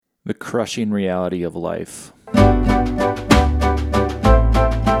The crushing reality of life.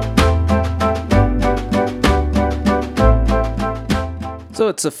 So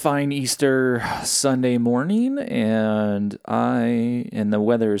it's a fine Easter Sunday morning, and the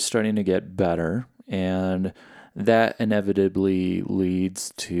weather is starting to get better, and that inevitably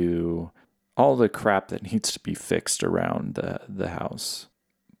leads to all the crap that needs to be fixed around the house.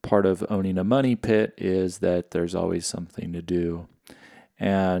 Part of owning a money pit is that there's always something to do.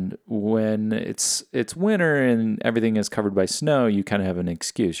 And when it's winter and everything is covered by snow, you kind of have an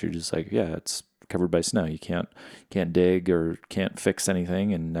excuse. You're just like, yeah, it's covered by snow. You can't dig or can't fix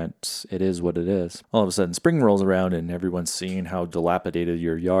anything, and it is what it is. All of a sudden, spring rolls around and everyone's seeing how dilapidated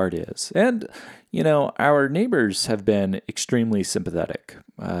your yard is. And, our neighbors have been extremely sympathetic.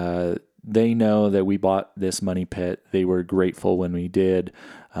 They know that we bought this money pit. They were grateful when we did.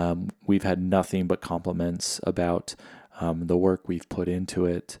 We've had nothing but compliments about the work we've put into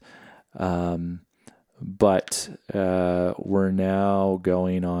it. But we're now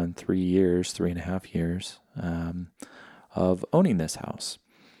going on 3.5 years of owning this house.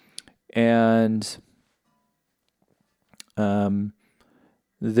 And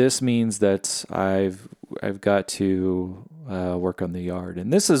this means that I've got to work on the yard.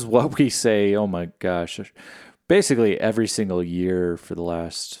 And this is what we say, oh my gosh, basically every single year for the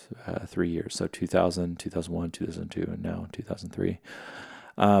last 3 years. So 2000, 2001, 2002, and now 2003.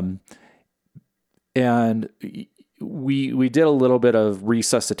 And we did a little bit of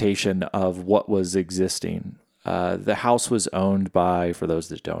resuscitation of what was existing. The house was owned by, for those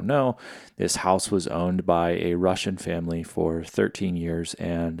that don't know, this house was owned by a Russian family for 13 years,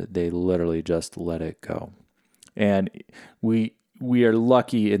 and they literally just let it go. And we are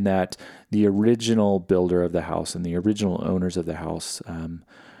lucky in that the original builder of the house and the original owners of the house,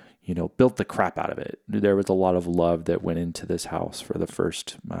 built the crap out of it. There was a lot of love that went into this house for the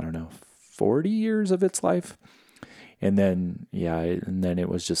first, 40 years of its life. And then it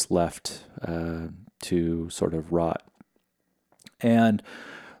was just left to sort of rot. And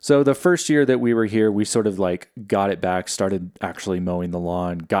so the first year that we were here, we sort of got it back, started actually mowing the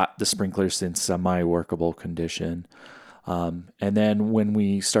lawn, got the sprinklers in semi-workable condition. And then when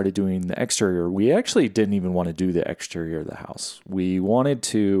we started doing the exterior, we actually didn't even want to do the exterior of the house. We wanted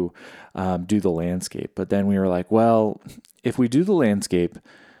to do the landscape, but then we were like, well, if we do the landscape,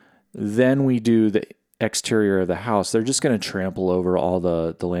 then we do the exterior of the house, they're just going to trample over all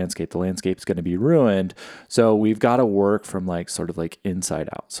the landscape. The landscape's going to be ruined. So we've got to work from inside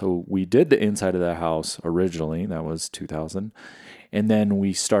out. So we did the inside of the house originally. That was 2000. And then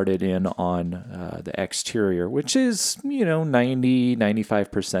we started in on the exterior, which is, 90,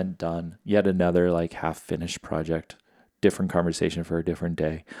 95% done. Yet another half finished project. Different conversation for a different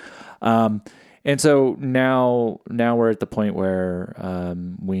day. And so now we're at the point where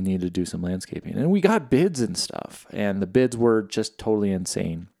we need to do some landscaping. And we got bids and stuff. And the bids were just totally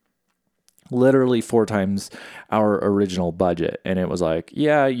insane. Literally 4 times our original budget. And it was like,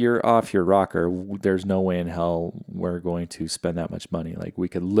 yeah, you're off your rocker. There's no way in hell we're going to spend that much money. We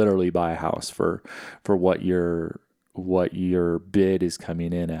could literally buy a house for what your bid is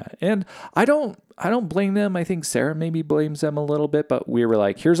coming in at. And I don't blame them. I think Sarah maybe blames them a little bit, but we were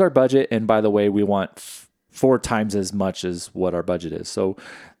like, here's our budget. And by the way, we want 4 times as much as what our budget is. So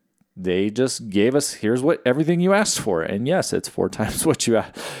they just gave us, here's everything you asked for. And yes, it's 4 times what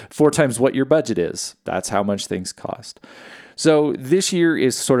your budget is. That's how much things cost. So this year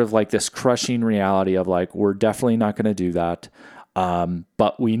is sort of this crushing reality of we're definitely not going to do that.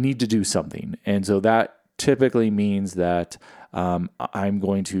 But we need to do something. And so that typically means that I'm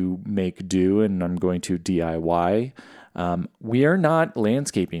going to make do and I'm going to DIY. We are not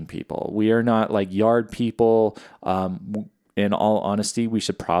landscaping people. We are not yard people. In all honesty, we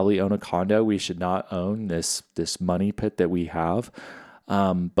should probably own a condo. We should not own this money pit that we have.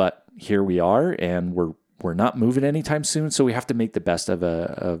 But here we are, and we're not moving anytime soon. So we have to make the best of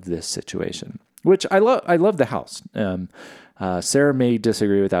this situation. Which I love the house. Sarah may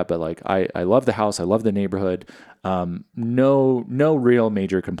disagree with that, but I love the house. I love the neighborhood. No real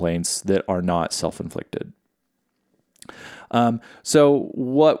major complaints that are not self-inflicted. So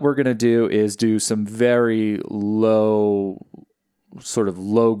what we're going to do is do some very low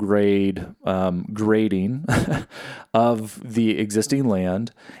grade grading of the existing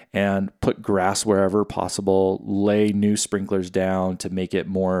land and put grass wherever possible, lay new sprinklers down to make it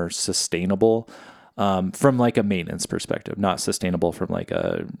more sustainable. From a maintenance perspective, not sustainable from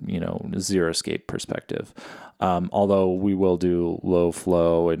a zero-scape perspective. Although we will do low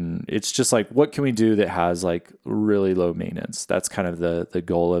flow, and it's just what can we do that has really low maintenance? That's kind of the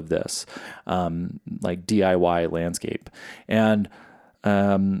goal of this, DIY landscape. And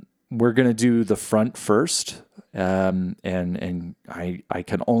we're going to do the front first. And I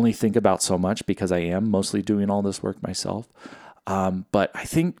can only think about so much because I am mostly doing all this work myself. But I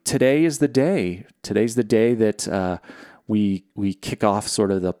think today is the day. Today's the day that we kick off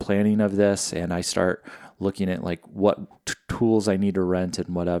sort of the planning of this, and I start looking at like what tools I need to rent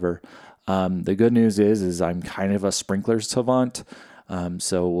and whatever. The good news is I'm kind of a sprinklers savant.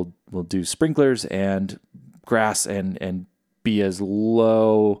 So we'll do sprinklers and grass and be as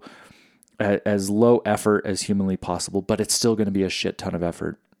low effort as humanly possible, but it's still going to be a shit ton of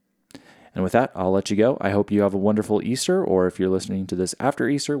effort. And with that, I'll let you go. I hope you have a wonderful Easter, or if you're listening to this after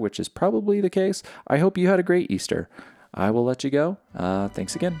Easter, which is probably the case, I hope you had a great Easter. I will let you go.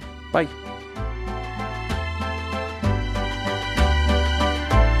 Thanks again. Bye.